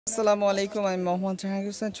আসসালামু আলাইকুম, আমি মোহাম্মদ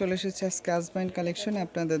জাহাঙ্গীর হোসেন। চলে এসেছি আজকে আজমাইন কালেকশনে।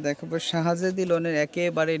 আপনাদের দেখাবো শাহজাদি লোনের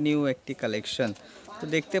একেবারে নিউ একটি কালেকশন। তো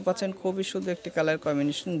দেখতে পাচ্ছেন খুবই সুন্দর একটি কালার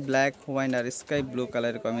কম্বিনেশন, ব্ল্যাক হোয়াইট আর স্কাই ব্লু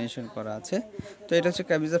কালারের কম্বিনেশন করা আছে। তো এটা হচ্ছে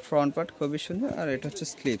কামিজের ফ্রন্ট পার্ট, খুবই সুন্দর। আর এটা হচ্ছে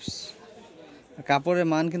স্লিভস। কাপড়ের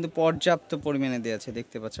মান কিন্তু পর্যাপ্ত পরিমাণে দেওয়া আছে,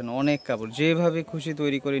 দেখতে পাচ্ছেন অনেক কাপড়, যেভাবে খুশি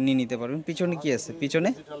তৈরি করে নিয়ে নিতে পারবেন। পিছনে কি আছে? পিছনে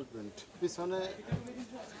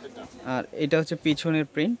আর এটা হচ্ছে পিছনের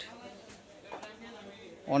প্রিন্ট,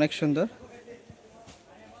 অনেক সুন্দর।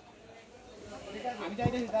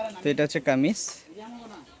 তো এটা হচ্ছে কামিজ,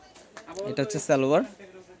 এটা হচ্ছে সালোয়ার,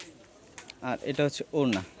 আর এটা হচ্ছে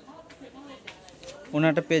ওড়না।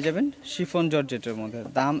 ওড়নাটা পেয়ে যাবেন শিফন জর্জেটের মধ্যে।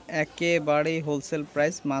 দাম একেবারেই হোলসেল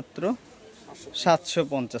প্রাইস, মাত্র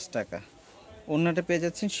 750 টাকা। ওড়নাটা পেয়ে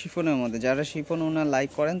যাচ্ছেন শিফনের মধ্যে। যারা শিফন ওড়না লাইক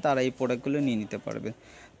করেন তারা এই প্রোডাক্টগুলো নিয়ে নিতে পারবেন।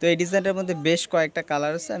 তো এই ডিজাইনটার মধ্যে বেশ কয়েকটা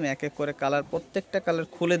কালার আছে, আমি এক এক করে প্রত্যেকটা কালার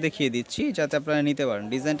খুলে দেখিয়ে দিচ্ছি যাতে আপনারা নিতে পারেন।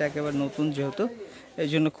 ডিজাইনটা একেবারে নতুন যেহেতু, এই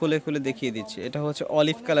জন্য খুলে খুলে দেখিয়ে দিচ্ছি। এটা হচ্ছে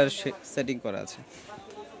অলিভ কালার সেটিং করা আছে।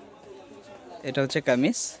 এটা হচ্ছে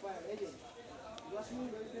কামিজ,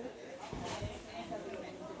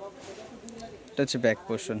 এটা হচ্ছে ব্যাক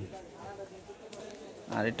পোর্শন,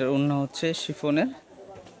 আর এটার ওড়না হচ্ছে শিফনের।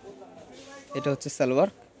 এটা হচ্ছে সালোয়ার,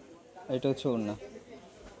 এটা হচ্ছে ওড়না।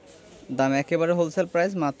 দাম একেবারে হোলসেল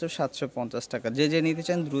প্রাইস, মাত্র 750 টাকা। যে যে নিতে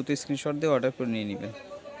চান দ্রুত স্ক্রিনশট দিয়ে অর্ডার করে নিয়ে নেবেন।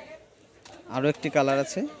 আরও একটি কালার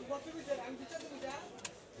আছে,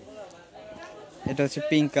 এটা হচ্ছে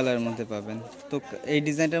পিঙ্ক কালারের মধ্যে পাবেন। তো এই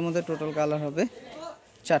ডিজাইনটার মধ্যে টোটাল কালার হবে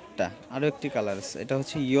 4টা। আরও একটি কালার আছে, এটা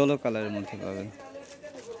হচ্ছে ইয়েলো কালারের মধ্যে পাবেন।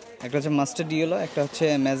 একটা হচ্ছে মাস্টার্ড ইয়েলো, একটা হচ্ছে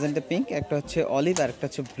ম্যাজেন্টা পিঙ্ক, একটা হচ্ছে অলিভ, আর একটা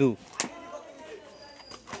হচ্ছে ব্লু।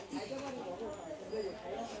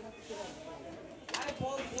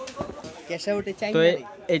 তো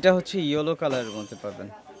এটা হচ্ছে ইয়েলো কালারের মধ্যে পাবেন।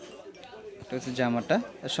 এটা হচ্ছে জামাটা,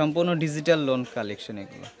 সম্পূর্ণ ডিজিটাল লোন কালেকশন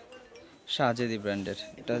এগুলো, শাহজাদি ব্র্যান্ডের।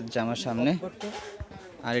 এটা জামার সামনে,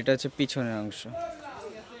 আর এটা হচ্ছে পিছনের অংশ।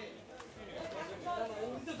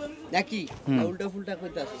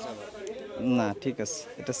 না ঠিক আছে,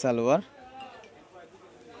 এটা সালোয়ার,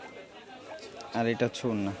 আর এটা হচ্ছে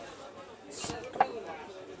ওড়না।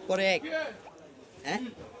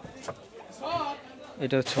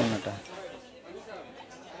 এটা হচ্ছে ওড়নাটা।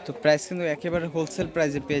 তো প্রাইস কিন্তু একেবারে হোলসেল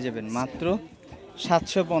প্রাইসে পেয়ে যাবেন, মাত্র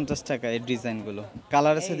 750 টাকা। এই ডিজাইনগুলো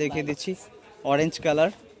কালার আছে দেখিয়ে দিচ্ছি, অরেঞ্জ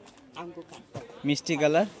কালার, মিষ্টি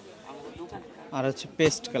কালার, আর হচ্ছে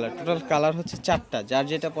পেস্ট কালার। টোটাল কালার হচ্ছে 4টা। যার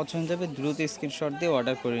যেটা পছন্দ হবে দ্রুত স্ক্রিনশট দিয়ে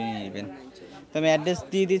অর্ডার করে নিয়ে নেবেন। তো আমি অ্যাড্রেস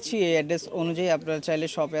দিয়ে দিচ্ছি, এই অ্যাড্রেস অনুযায়ী আপনারা চাইলে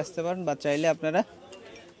শপে আসতে পারেন, বা চাইলে আপনারা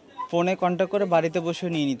ফোনে কন্ট্যাক্ট করে বাড়িতে বসে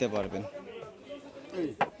নিয়ে নিতে পারবেন।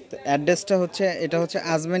 তো অ্যাড্রেসটা হচ্ছে, এটা হচ্ছে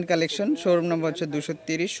আজমাইন কালেকশন, শোরুম নম্বর হচ্ছে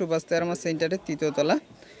 230 সুভাষ তেরামা সেন্টারের 3য় তলা,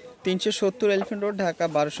 370 এলিফ্যান্ট রোড, ঢাকা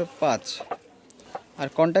 1205। আর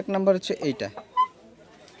কন্ট্যাক্ট নাম্বার হচ্ছে এইটা,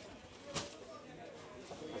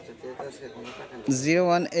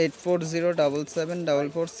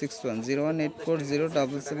 01840774461,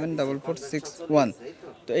 01840774461।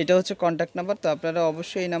 তো এটা হচ্ছে কন্ট্যাক্ট নাম্বার। তো আপনারা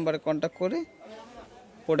অবশ্যই এই নাম্বারে কন্ট্যাক্ট করে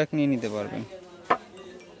প্রোডাক্ট নিয়ে নিতে পারবেন।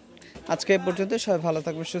 আজকে এই পর্যন্ত। সবাই ভালো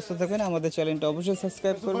থাকবেন, সুস্থ থাকবেন। আমাদের চ্যানেলটা অবশ্যই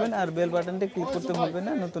সাবস্ক্রাইব করবেন, আর বেল বাটনটা ক্লিক করতে ভুলবেন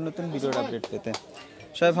না নতুন নতুন ভিডিওর আপডেট পেতে।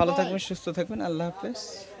 সবাই ভালো থাকবেন, সুস্থ থাকবেন। আল্লাহ হাফেজ।